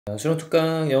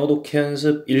수능특강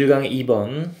영어독해연습 1강의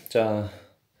 2번. 자,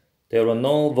 There were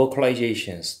no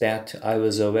vocalizations that I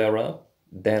was aware of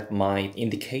that might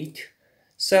indicate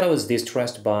Sarah was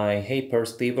distressed by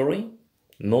hyperthyroid.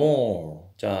 Nor.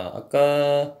 자,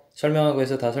 아까 설명하고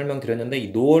해서 다 설명드렸는데 이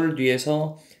nor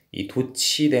뒤에서 이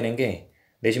도치되는 게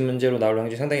내신 문제로 나올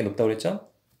확률이 상당히 높다고 그랬죠?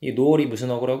 이 nor이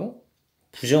무슨 어구라고?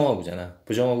 부정어구잖아.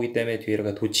 부정어구이기 때문에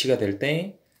뒤에가 도치가 될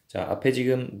때 자, 앞에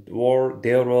지금 were,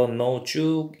 there were no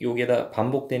쭉 여기에다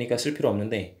반복되니까 쓸 필요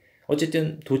없는데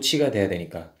어쨌든 도치가 돼야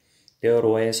되니까 there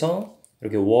were에서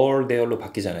이렇게 were, there로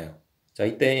바뀌잖아요. 자,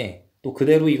 이때 또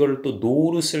그대로 이걸 또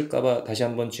no로 쓸까봐 다시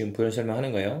한번 지금 부연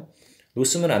설명하는 거예요. no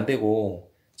쓰면 안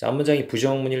되고 자, 앞문장이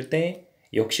부정문일 때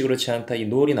역시 그렇지 않다. 이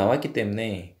no이 나왔기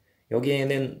때문에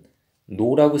여기에는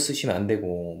no라고 쓰시면 안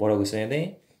되고 뭐라고 써야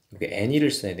돼? 이렇게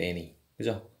any를 써야 돼, any.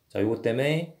 그죠? 자, 요거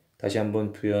때문에 다시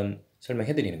한번 부연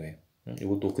설명해 드리는 거예요.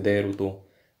 이것도 그대로 또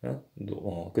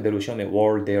그대로 시험에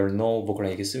were there no vocal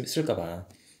이렇게 쓸까봐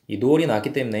이 no이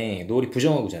나왔기 때문에 no이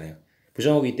부정어구잖아요.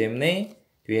 부정어구이기 때문에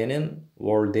뒤에는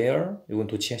were there 이건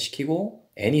도치시키고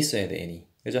any 써야 돼. any.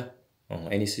 그죠?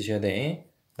 any 쓰셔야 돼.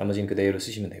 나머지는 그대로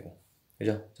쓰시면 되고.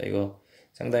 그죠? 자, 이거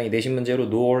상당히 내신 문제로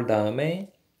nor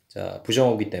다음에 자,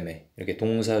 부정어구이기 때문에 이렇게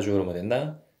동사주어로 뭐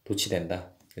된다?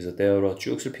 도치된다. 그래서 there로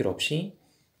쭉 쓸 필요 없이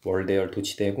were there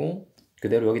도치되고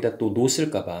그대로 여기다 또 no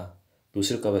쓸까봐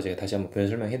제가 다시 한번 부연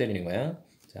설명해 드리는 거야.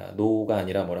 자, no가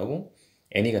아니라 뭐라고?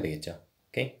 any가 되겠죠.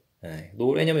 오케이? no,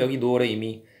 왜냐면 여기 no에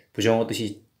이미 부정어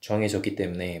뜻이 정해졌기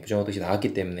때문에 부정어 뜻이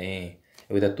나왔기 때문에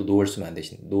여기다 또 no 쓰면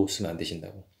안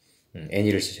되신다고.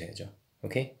 any를 쓰셔야죠.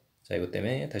 오케이? 자, 이것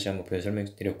때문에 다시 한번 부연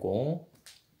설명드렸고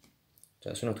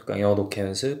자, 수능특강 영어독해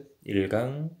연습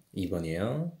 1강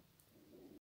 2번이에요.